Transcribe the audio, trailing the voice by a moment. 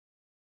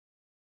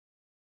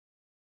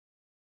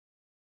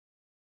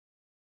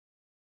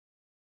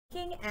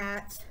Looking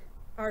at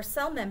our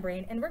cell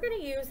membrane, and we're going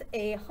to use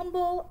a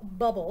humble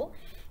bubble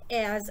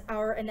as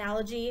our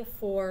analogy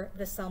for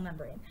the cell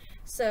membrane.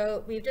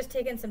 So we've just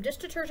taken some dish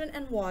detergent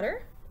and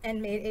water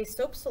and made a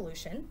soap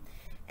solution,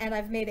 and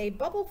I've made a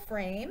bubble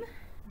frame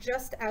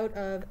just out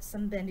of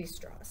some bendy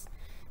straws.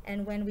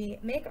 And when we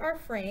make our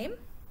frame,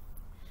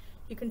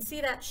 you can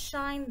see that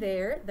shine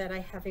there that I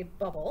have a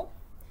bubble,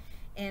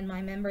 and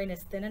my membrane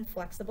is thin and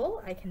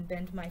flexible. I can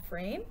bend my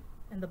frame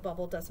and the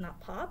bubble does not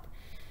pop.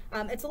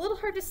 It's a little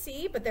hard to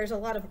see, but there's a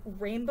lot of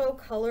rainbow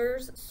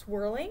colors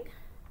swirling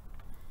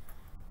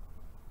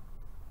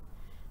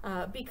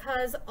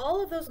because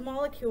all of those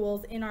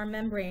molecules in our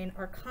membrane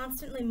are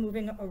constantly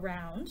moving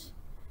around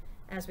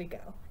as we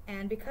go.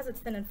 And because it's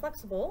thin and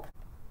flexible,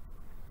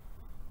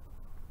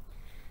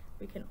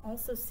 we can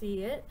also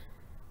see it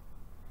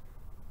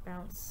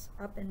bounce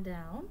up and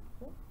down.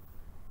 Ooh.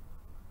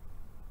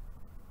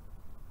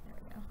 There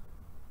we go.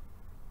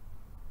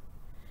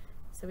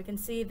 So we can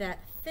see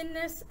that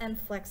thinness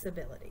and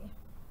flexibility.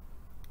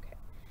 Okay.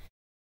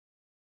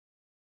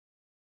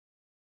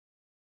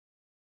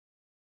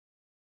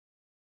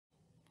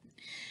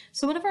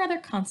 So one of our other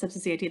concepts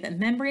is the idea that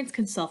membranes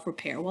can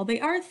self-repair. While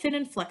they are thin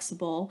and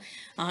flexible,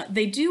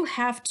 they do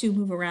have to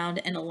move around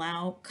and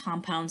allow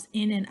compounds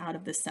in and out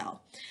of the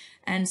cell.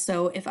 And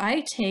so if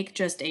I take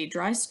just a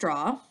dry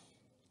straw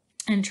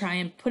and try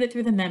and put it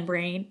through the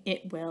membrane,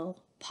 it will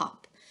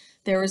pop.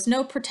 There is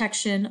no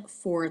protection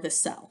for the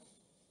cell.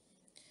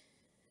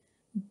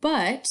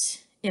 But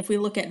if we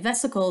look at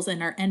vesicles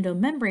in our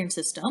endomembrane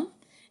system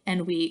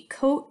and we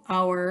coat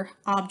our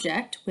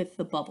object with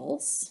the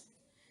bubbles,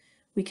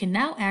 we can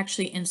now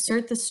actually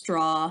insert the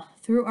straw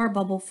through our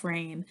bubble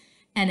frame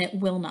and it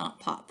will not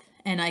pop.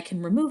 And I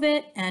can remove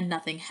it and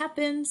nothing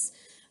happens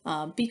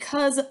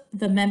because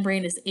the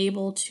membrane is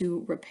able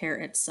to repair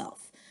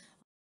itself.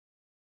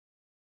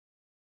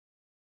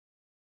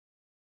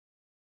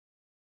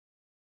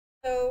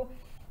 So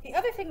the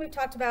other thing we've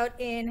talked about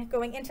in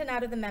going into and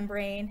out of the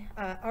membrane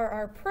are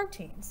our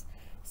proteins.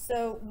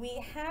 So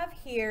we have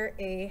here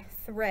a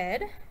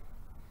thread. You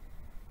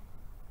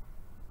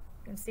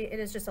can see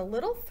it is just a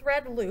little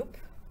thread loop.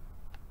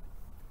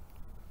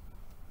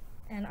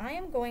 And I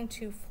am going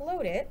to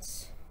float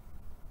it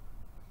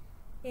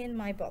in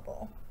my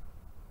bubble.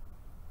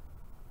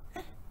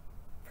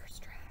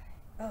 First try.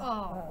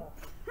 Oh.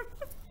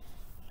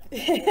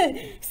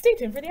 Stay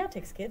tuned for the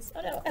outtakes, kids.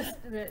 Oh no.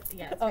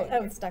 Yeah,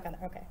 oh, it's stuck on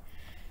there. Okay.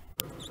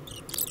 Oh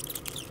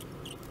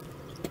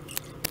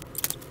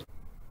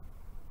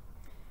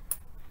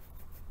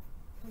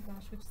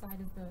gosh, which side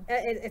is the...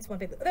 It's one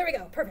big. There we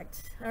go.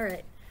 Perfect. All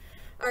right.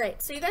 All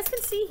right. So you guys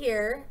can see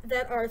here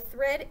that our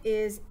thread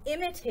is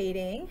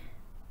imitating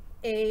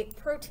a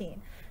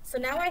protein. So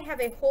now I have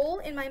a hole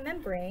in my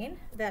membrane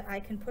that I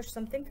can push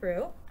something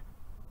through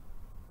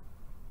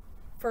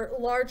for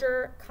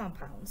larger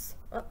compounds.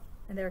 Oh,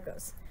 and there it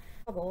goes.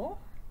 Bubble.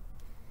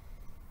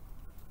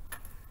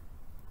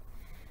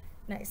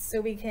 Nice.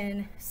 So we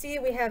can see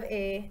we have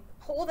a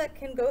hole that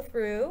can go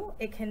through.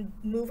 It can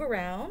move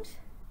around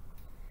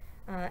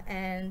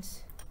and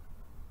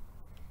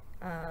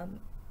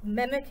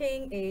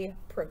mimicking a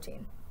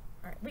protein.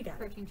 All right, we got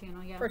protein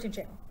channel, yeah. Protein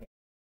channel.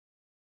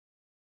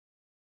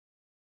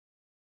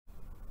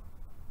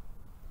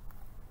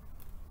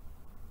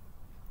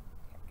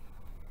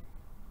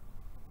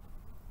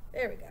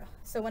 There we go.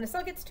 So when a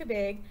cell gets too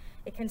big,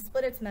 it can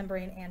split its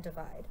membrane and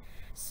divide.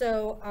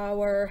 So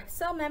our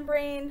cell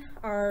membrane,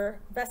 our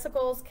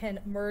vesicles can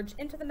merge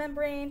into the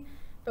membrane,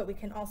 but we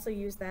can also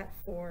use that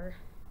for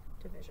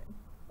division.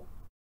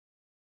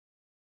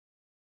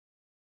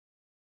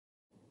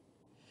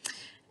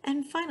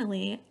 And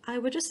finally, I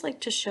would just like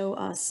to show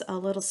us a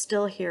little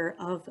still here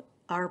of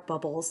our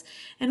bubbles.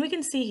 And we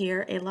can see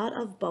here a lot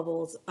of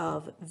bubbles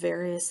of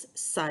various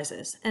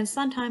sizes. And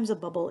sometimes a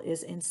bubble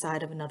is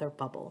inside of another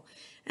bubble.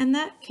 And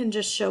that can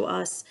just show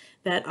us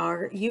that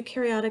our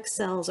eukaryotic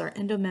cells, our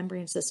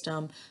endomembrane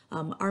system,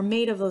 are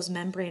made of those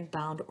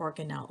membrane-bound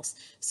organelles.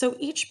 So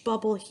each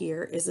bubble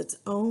here is its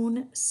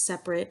own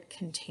separate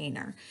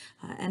container.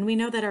 And we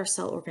know that our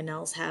cell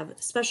organelles have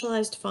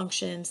specialized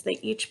functions. They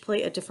each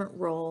play a different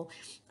role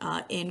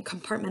in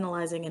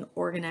compartmentalizing and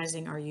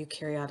organizing our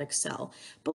eukaryotic cell. But